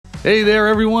Hey there,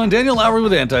 everyone. Daniel Lowrie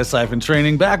with Antisyphon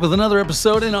Training, back with another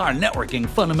episode in our Networking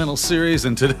Fundamentals series.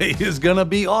 And today is going to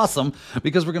be awesome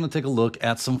because we're going to take a look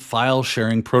at some file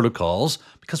sharing protocols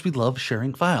because we love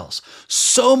sharing files.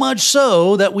 So much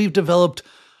so that we've developed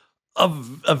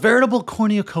a veritable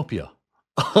cornucopia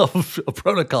of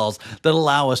protocols that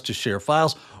allow us to share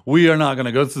files. We are not going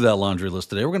to go through that laundry list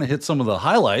today. We're going to hit some of the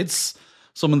highlights,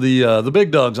 some of the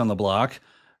big dogs on the block,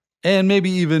 and maybe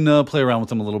even play around with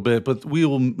them a little bit, but we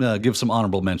will give some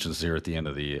honorable mentions here at the end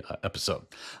of the episode.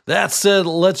 That said,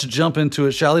 let's jump into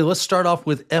it, shall we? Let's start off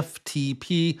with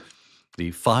FTP, the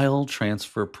File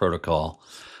Transfer Protocol.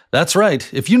 That's right.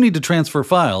 If you need to transfer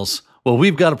files, well,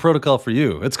 we've got a protocol for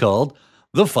you. It's called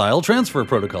the File Transfer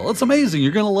Protocol. It's amazing.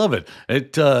 You're going to love it.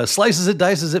 It slices it,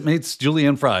 dices it, makes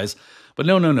julienne fries. But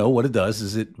no. What it does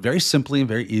is it very simply and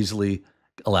very easily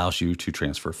allows you to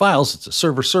transfer files. It's a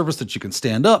server service that you can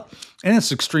stand up, and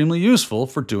it's extremely useful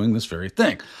for doing this very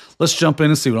thing. Let's jump in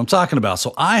and see what I'm talking about.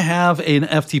 So I have an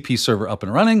FTP server up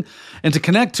and running, and to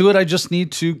connect to it, I just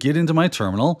need to get into my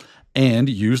terminal and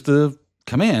use the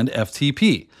command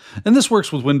FTP. And this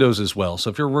works with Windows as well.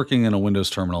 So if you're working in a Windows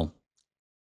terminal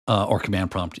or command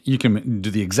prompt, you can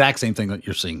do the exact same thing that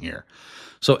you're seeing here.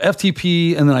 So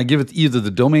FTP, and then I give it either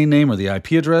the domain name or the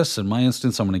IP address. In my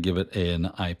instance, I'm going to give it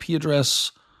an IP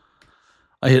address.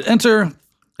 I hit enter, and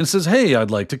it says, "Hey, I'd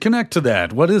like to connect to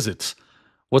that. What is it?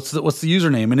 What's the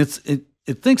username?" And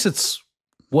it thinks it's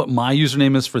what my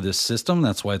username is for this system.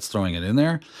 That's why it's throwing it in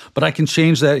there. But I can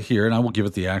change that here, and I will give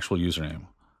it the actual username.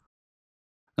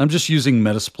 I'm just using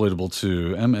Metasploitable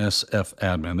to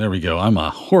msfadmin. There we go. I'm a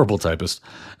horrible typist.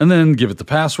 And then give it the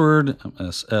password,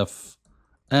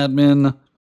 msfadmin.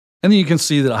 And then you can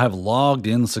see that I have logged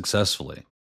in successfully.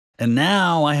 And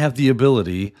now I have the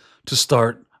ability to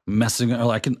start messing,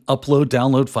 or I can upload,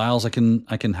 download files. I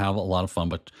can have a lot of fun,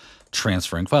 but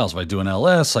transferring files. If I do an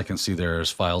ls, I can see there's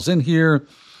files in here.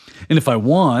 And if I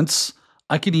want,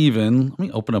 I can even, let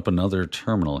me open up another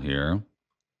terminal here.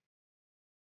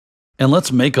 And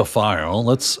let's make a file.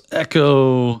 Let's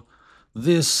echo,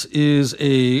 this is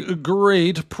a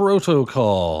great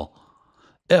protocol.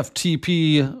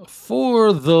 FTP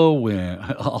for the win.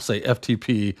 I'll say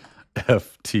FTP,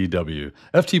 FTW.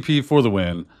 FTP for the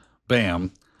win.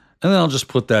 Bam. And then I'll just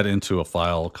put that into a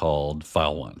file called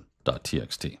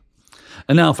file1.txt.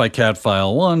 And now if I cat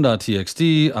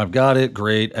file1.txt, I've got it.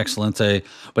 Great. Excellente.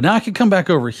 But now I can come back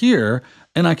over here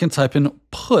and I can type in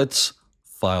put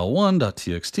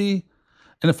file1.txt.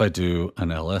 And if I do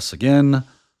an ls again,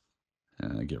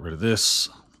 and get rid of this,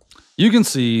 you can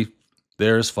see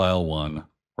there's file1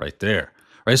 right there,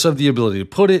 right? So I have the ability to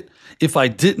put it. If I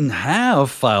didn't have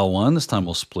file1, this time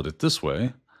we'll split it this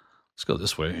way. Let's go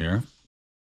this way here.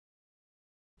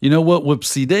 You know what?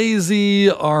 Whoopsie daisy,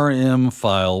 rm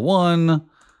file1.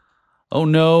 Oh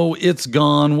no, it's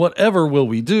gone. Whatever will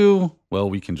we do? Well,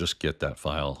 we can just get that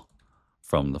file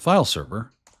from the file server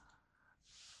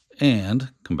and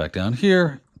come back down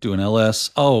here, do an ls.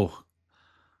 Oh,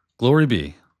 glory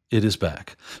be. It is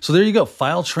back. So there you go.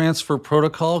 File Transfer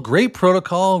Protocol. Great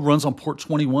protocol. Runs on port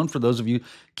 21 for those of you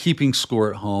keeping score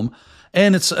at home.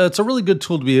 And it's a really good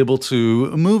tool to be able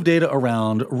to move data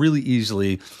around really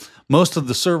easily. Most of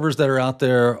the servers that are out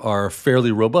there are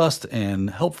fairly robust and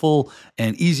helpful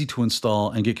and easy to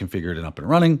install and get configured and up and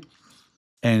running.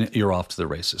 And you're off to the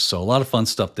races. So a lot of fun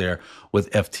stuff there with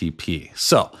FTP.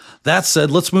 So that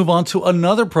said, let's move on to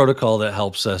another protocol that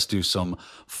helps us do some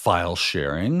file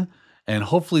sharing. And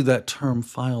hopefully that term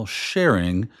file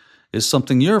sharing is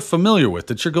something you're familiar with,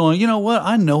 that you're going, you know what,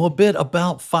 I know a bit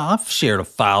about file. I've shared a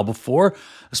file before,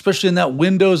 especially in that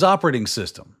Windows operating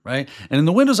system, right? And in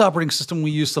the Windows operating system,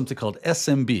 we use something called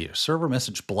SMB, Server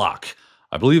Message Block.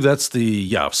 I believe that's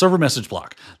the, Server Message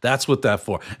Block. That's what that's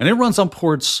for. And it runs on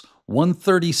ports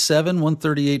 137,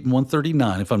 138, and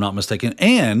 139, if I'm not mistaken.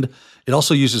 And it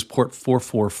also uses port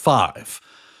 445.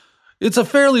 It's a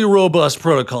fairly robust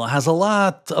protocol. It has a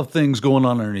lot of things going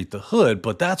on underneath the hood,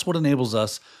 but that's what enables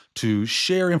us to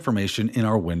share information in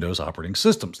our Windows operating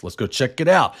systems. Let's go check it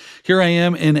out. Here I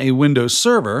am in a Windows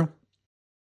server.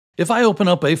 If I open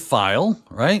up a file,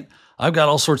 right, I've got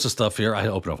all sorts of stuff here.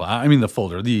 The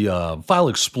folder, the File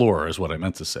Explorer is what I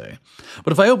meant to say.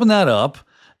 But if I open that up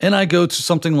and I go to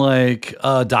something like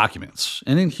Documents,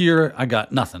 and in here I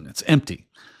got nothing. It's empty.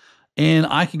 And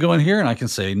I can go in here and I can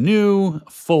say new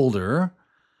folder,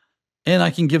 and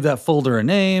I can give that folder a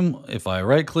name. If I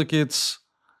right click it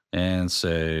and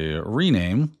say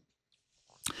rename,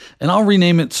 and I'll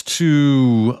rename it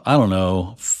to, I don't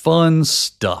know, fun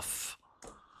stuff,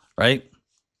 right?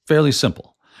 Fairly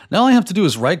simple. Now all I have to do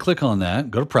is right click on that,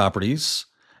 go to properties,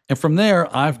 and from there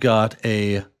I've got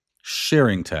a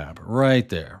sharing tab right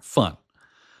there. Fun.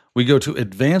 We go to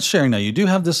advanced sharing. Now you do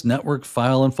have this network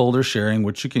file and folder sharing,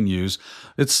 which you can use.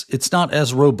 It's not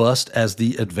as robust as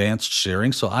the advanced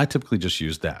sharing, so I typically just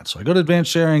use that. So I go to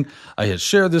advanced sharing, I hit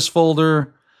share this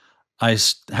folder. I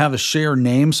have a share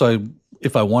name, so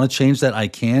if I want to change that, I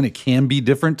can. It can be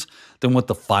different than what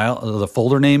the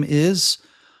folder name is.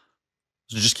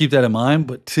 So just keep that in mind.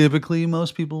 But typically,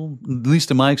 most people, at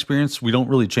least in my experience, we don't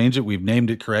really change it. We've named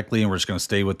it correctly, and we're just going to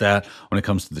stay with that when it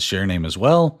comes to the share name as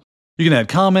well. You can add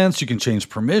comments. You can change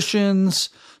permissions.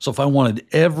 So if I wanted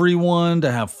everyone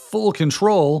to have full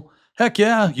control, heck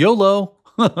yeah, YOLO,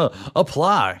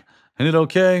 apply, and hit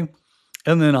OK.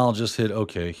 And then I'll just hit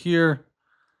OK here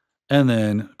and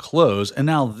then close. And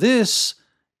now this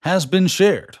has been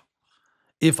shared.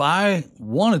 If I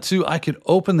wanted to, I could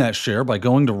open that share by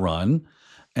going to run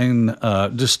and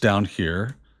just down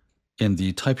here in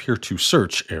the type here to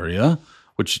search area,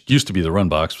 which used to be the run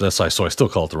box, but so I still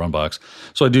call it the run box.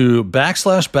 So I do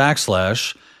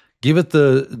 //, give it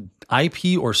the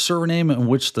IP or server name in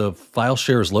which the file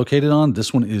share is located on.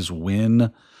 This one is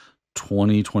Win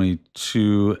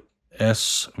 2022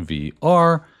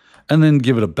 SVR, and then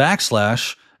give it a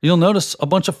 /. You'll notice a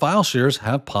bunch of file shares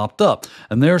have popped up,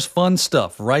 and there's fun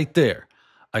stuff right there.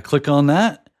 I click on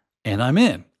that, and I'm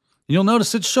in. You'll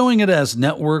notice it's showing it as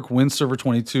network Win Server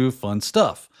 22 fun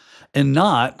stuff, and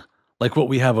not like what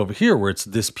we have over here where it's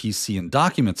this PC and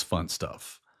documents fun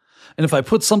stuff. And if I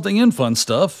put something in fun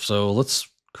stuff, so let's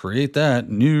create that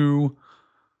new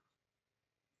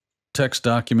text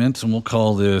document, and we'll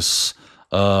call this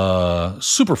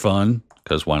super fun,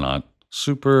 because why not?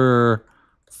 Super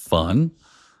fun.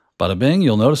 Bada bing,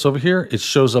 you'll notice over here, it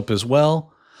shows up as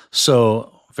well.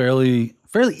 So fairly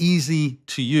easy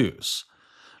to use.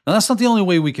 Now that's not the only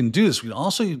way we can do this. We can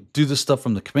also do this stuff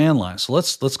from the command line. So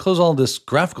let's close all this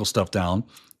graphical stuff down.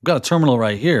 We've got a terminal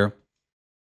right here.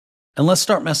 And let's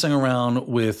start messing around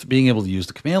with being able to use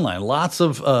the command line. Lots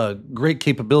of great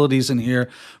capabilities in here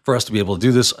for us to be able to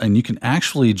do this. And you can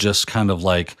actually just kind of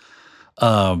like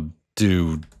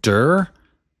do dir.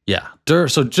 Yeah, dir.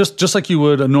 So just like you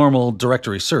would a normal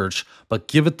directory search, but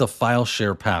give it the file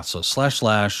share path. So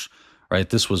 // right?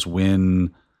 This was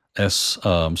Win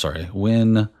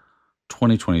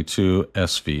 2022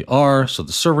 SVR. So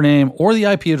the server name or the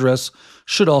IP address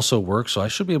should also work. So I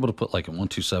should be able to put like a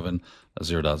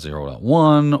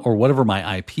 127.0.0.1 or whatever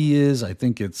my IP is. I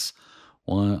think it's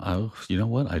one. Oh, you know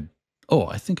what? I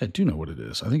think I do know what it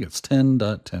is. I think it's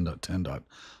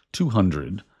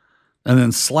 10.10.10.200, and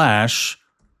then /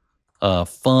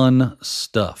 fun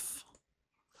stuff.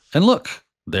 And look,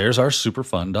 there's our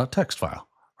superfun.txt file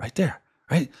right there.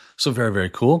 Right? So very, very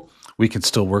cool. We can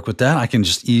still work with that. I can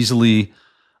just easily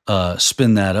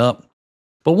spin that up.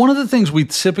 But one of the things we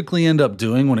typically end up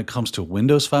doing when it comes to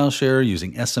Windows file share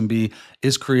using SMB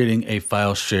is creating a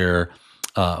file share.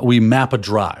 We map a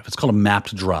drive. It's called a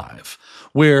mapped drive,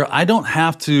 where I don't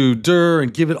have to dir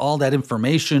and give it all that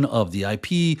information of the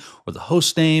IP or the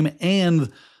host name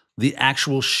and the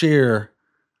actual share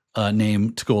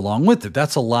name to go along with it.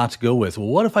 That's a lot to go with. Well,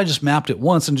 what if I just mapped it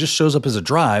once and just shows up as a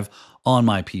drive on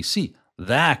my PC?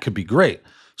 That could be great.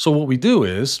 So what we do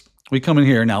is we come in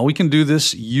here. Now we can do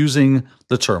this using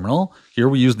the terminal. Here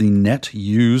we use the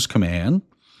netuse command.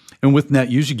 And with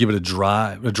netuse, you give it a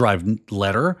drive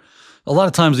letter. A lot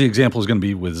of times the example is going to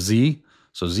be with Z.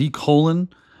 So Z:,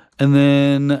 and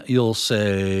then you'll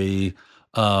say,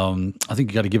 I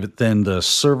think you got to give it then the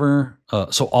server.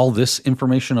 So all this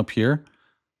information up here,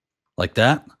 like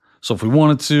that. So if we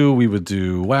wanted to, we would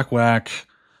do whack,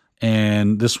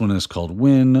 and this one is called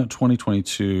Win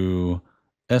 2022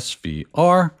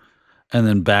 SVR, and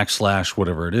then /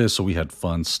 whatever it is. So we had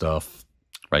fun stuff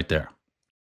right there.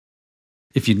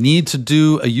 If you need to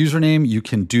do a username, you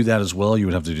can do that as well. You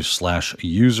would have to do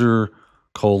 /user:,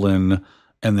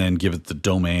 and then give it the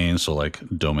domain. So like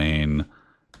domain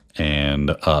and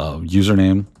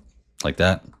username, like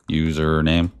that,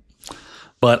 username.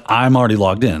 But I'm already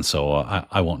logged in, so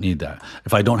I won't need that.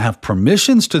 If I don't have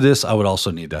permissions to this, I would also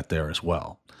need that there as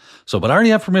well. So, but I already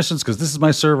have permissions because this is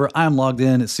my server. I'm logged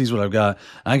in. It sees what I've got.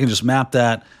 I can just map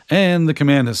that, and the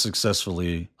command has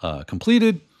successfully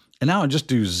completed. And now I just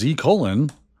do Z:,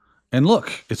 and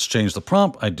look, it's changed the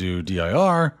prompt. I do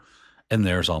dir, and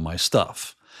there's all my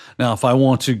stuff. Now, if I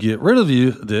want to get rid of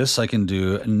this, I can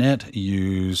do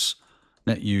netuse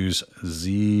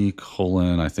Z:,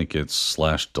 I think it's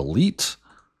 /delete.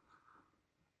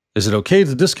 Is it okay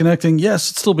to disconnecting?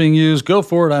 Yes, it's still being used. Go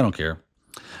for it. I don't care.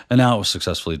 And now it was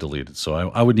successfully deleted. So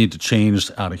I would need to change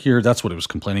out of here. That's what it was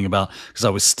complaining about because I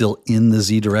was still in the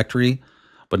Z directory.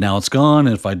 But now it's gone.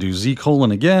 And if I do Z:,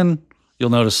 again, you'll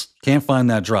notice can't find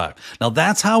that drive. Now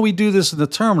that's how we do this in the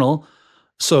terminal.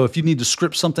 So if you need to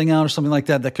script something out or something like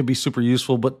that, that could be super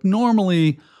useful. But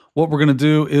normally what we're going to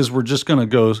do is we're just going to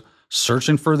go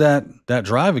searching for that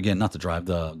drive again, not the drive,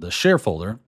 the share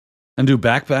folder, and do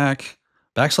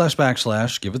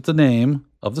 // give it the name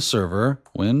of the server,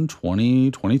 Win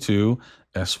 2022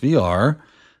 SVR,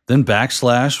 then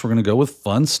 /, we're going to go with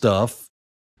fun stuff.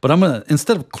 But I'm going to,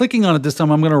 instead of clicking on it this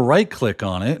time, I'm going to right click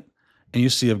on it. And you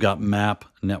see I've got map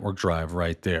network drive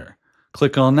right there.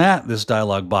 Click on that. This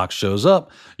dialog box shows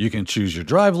up. You can choose your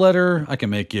drive letter. I can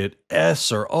make it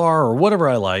S or R or whatever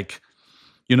I like.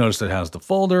 You notice it has the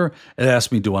folder. It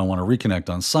asks me, do I want to reconnect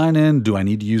on sign in? Do I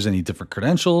need to use any different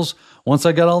credentials? Once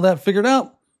I got all that figured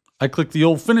out, I click the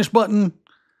old finish button.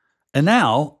 And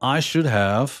now I should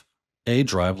have a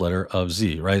drive letter of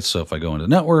Z, right? So if I go into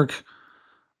network,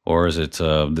 or is it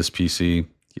this PC?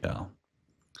 Yeah.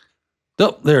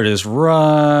 Oh, there it is,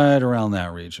 right around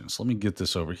that region. So let me get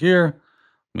this over here.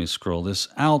 Let me scroll this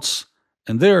out.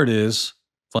 And there it is.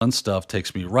 Fun stuff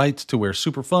takes me right to where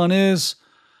super fun is.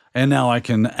 And now I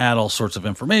can add all sorts of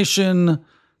information,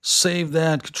 save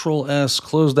that, Control S,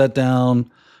 close that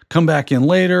down, come back in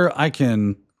later.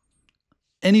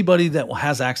 Anybody that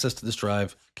has access to this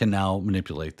drive can now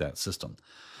manipulate that system.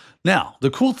 Now, the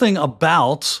cool thing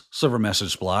about Server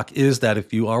Message Block is that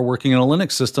if you are working in a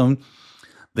Linux system,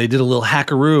 they did a little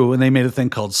hackaroo and they made a thing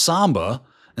called SAMBA.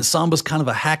 And SAMBA is kind of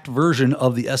a hacked version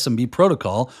of the SMB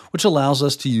protocol, which allows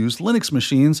us to use Linux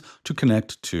machines to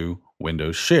connect to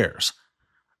Windows shares.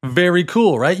 Very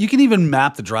cool, right? You can even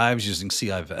map the drives using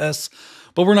CIFS,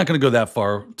 but we're not going to go that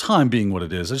far, time being what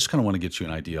it is. I just kind of want to get you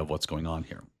an idea of what's going on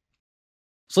here.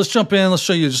 So let's jump in. Let's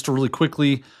show you just really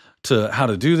quickly to how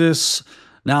to do this.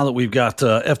 Now that we've got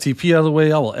FTP out of the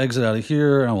way, I will exit out of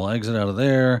here, I will exit out of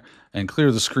there, and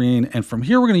clear the screen. And from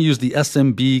here, we're going to use the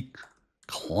SMB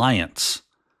client,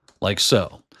 like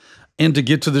so. And to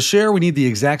get to the share, we need the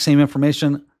exact same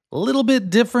information. A little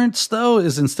bit different, though,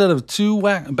 is instead of 2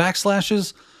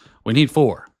 backslashes, we need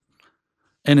 4.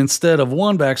 And instead of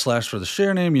 1 backslash for the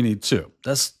share name, you need 2.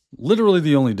 That's literally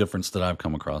the only difference that I've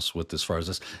come across with as far as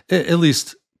this, at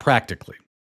least practically.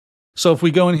 So if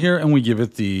we go in here and we give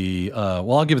it the,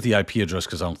 well, I'll give it the IP address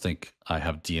because I don't think I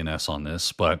have DNS on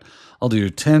this, but I'll do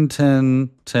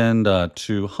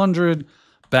 10.10.10.200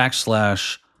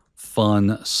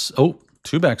 /fun,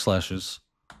 2 backslashes,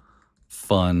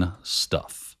 fun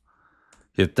stuff.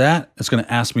 Hit that. It's going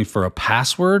to ask me for a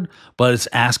password, but it's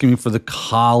asking me for the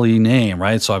Kali name,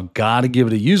 right? So I've got to give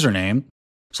it a username.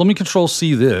 So let me Control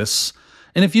C this.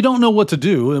 And if you don't know what to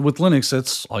do with Linux,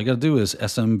 that's all you got to do is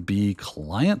SMB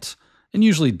client, and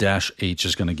usually -H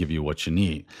is going to give you what you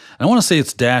need. And I want to say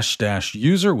it's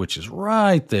 --user, which is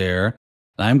right there.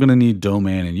 And I'm going to need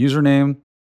domain and username.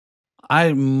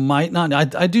 I might not.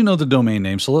 I do know the domain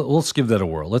name, so let's give that a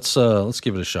whirl. Let's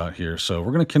give it a shot here. So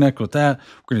we're going to connect with that.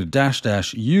 We're going to do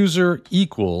 --user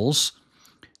equals,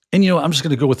 and I'm just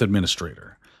going to go with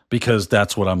administrator because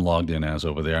that's what I'm logged in as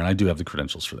over there, and I do have the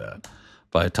credentials for that.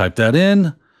 If I type that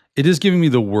in, it is giving me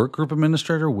the workgroup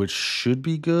administrator, which should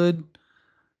be good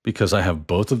because I have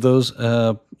both of those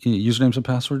usernames and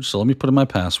passwords. So let me put in my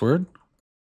password.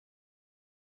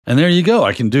 And there you go.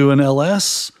 I can do an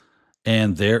ls,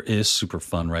 and there is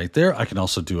superfun right there. I can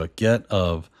also do a get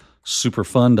of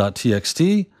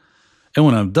superfun.txt. And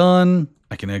when I'm done,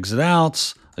 I can exit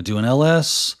out. I do an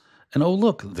ls, and oh,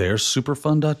 look, there's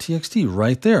superfun.txt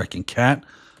right there. I can cat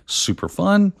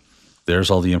superfun.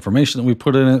 There's all the information that we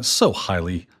put in it. So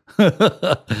highly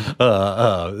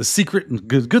secret.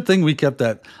 Good thing we kept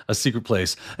that a secret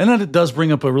place. And then it does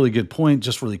bring up a really good point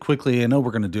just really quickly. I know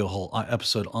we're going to do a whole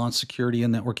episode on security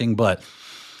and networking, but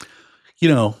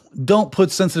don't put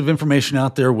sensitive information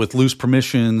out there with loose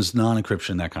permissions,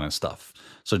 non-encryption, that kind of stuff.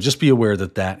 So just be aware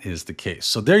that that is the case.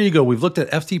 So there you go. We've looked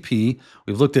at FTP.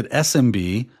 We've looked at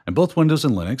SMB and both Windows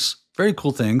and Linux. Very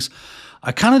cool things.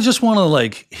 I kind of just want to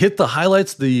hit the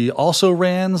highlights, the also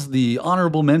rans, the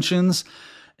honorable mentions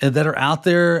that are out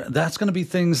there. That's going to be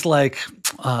things like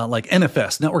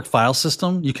NFS, network file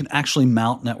system. You can actually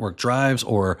mount network drives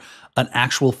or an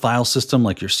actual file system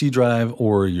like your C drive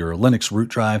or your Linux root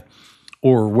drive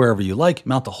or wherever you like.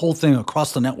 Mount the whole thing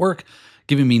across the network,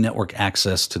 giving me network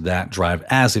access to that drive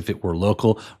as if it were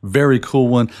local. Very cool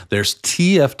one. There's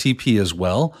TFTP as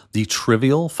well, the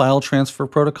trivial file transfer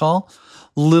protocol.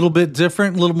 Little bit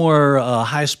different, a little more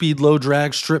high-speed,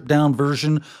 low-drag, stripped-down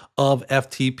version of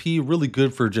FTP. Really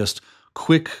good for just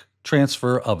quick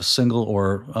transfer of a single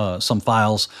or some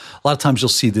files. A lot of times you'll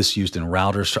see this used in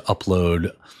routers to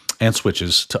upload and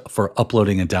switches for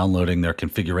uploading and downloading their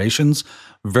configurations.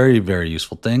 Very, very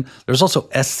useful thing. There's also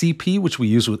SCP, which we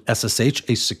use with SSH,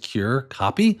 a secure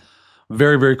copy.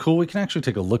 Very, very cool. We can actually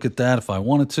take a look at that if I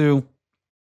wanted to.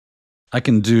 I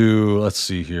can do, let's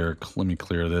see here, let me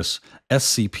clear this,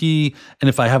 SCP, and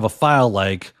if I have a file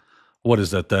like, what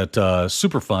is that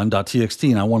superfun.txt,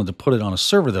 and I wanted to put it on a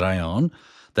server that I own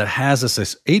that has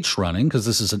SSH running, because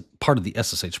this is a part of the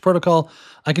SSH protocol,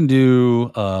 I can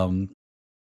do,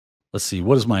 let's see,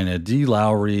 what is mine? D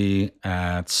Lowrie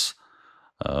at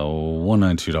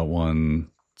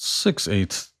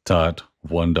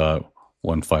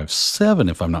 192.168.1.157,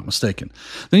 if I'm not mistaken.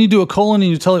 Then you do a colon and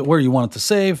you tell it where you want it to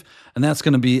save, and that's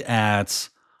going to be at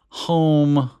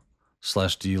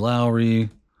home/D Lowrie,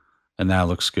 and that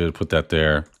looks good. Put that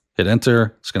there. Hit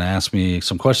enter. It's going to ask me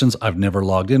some questions. I've never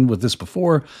logged in with this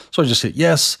before, so I just hit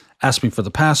yes. Ask me for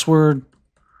the password.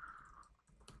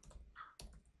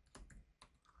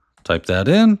 Type that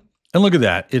in, and look at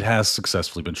that. It has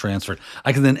successfully been transferred.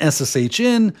 I can then SSH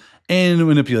in and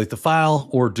manipulate the file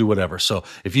or do whatever. So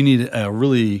if you need a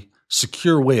really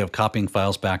secure way of copying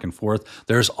files back and forth,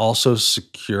 there's also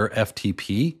secure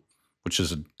FTP, which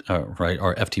is right,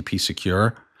 our FTP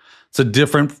secure. It's a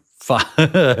different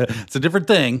it's a different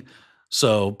thing.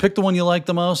 So pick the one you like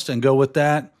the most and go with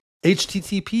that.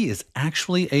 HTTP is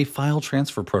actually a file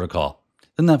transfer protocol.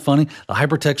 Isn't that funny? The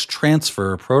Hypertext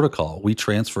transfer protocol. We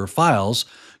transfer files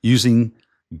using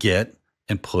get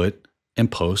and put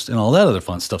and post and all that other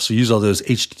fun stuff. So use all those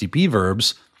HTTP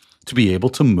verbs to be able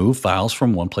to move files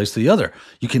from one place to the other.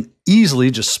 You can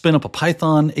easily just spin up a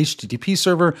Python HTTP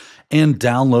server and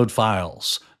download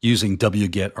files using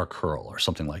wget or curl or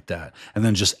something like that, and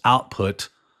then just output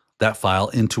that file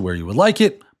into where you would like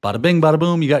it. Bada bing, bada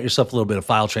boom, you got yourself a little bit of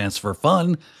file transfer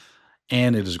fun,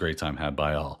 and it is a great time had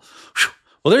by all. Whew.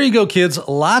 Well, there you go, kids.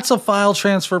 Lots of file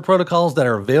transfer protocols that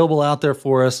are available out there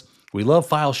for us. We love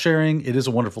file sharing. It is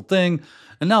a wonderful thing.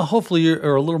 And now hopefully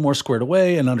you're a little more squared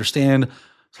away and understand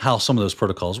how some of those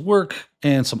protocols work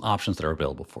and some options that are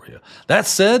available for you. That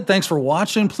said, thanks for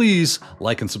watching. Please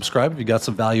like and subscribe if you got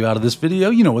some value out of this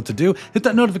video. You know what to do. Hit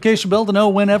that notification bell to know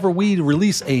whenever we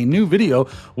release a new video,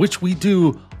 which we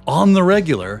do on the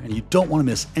regular, and you don't want to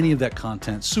miss any of that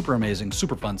content. Super amazing,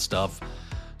 super fun stuff.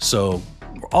 So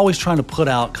we're always trying to put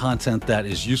out content that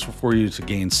is useful for you to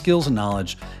gain skills and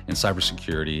knowledge in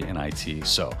cybersecurity and IT.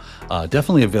 So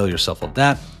definitely avail yourself of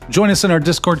that. Join us in our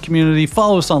Discord community.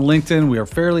 Follow us on LinkedIn. We are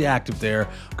fairly active there.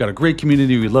 We've got a great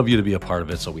community. We'd love you to be a part of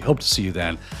it. So we hope to see you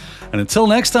then. And until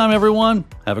next time, everyone,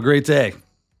 have a great day.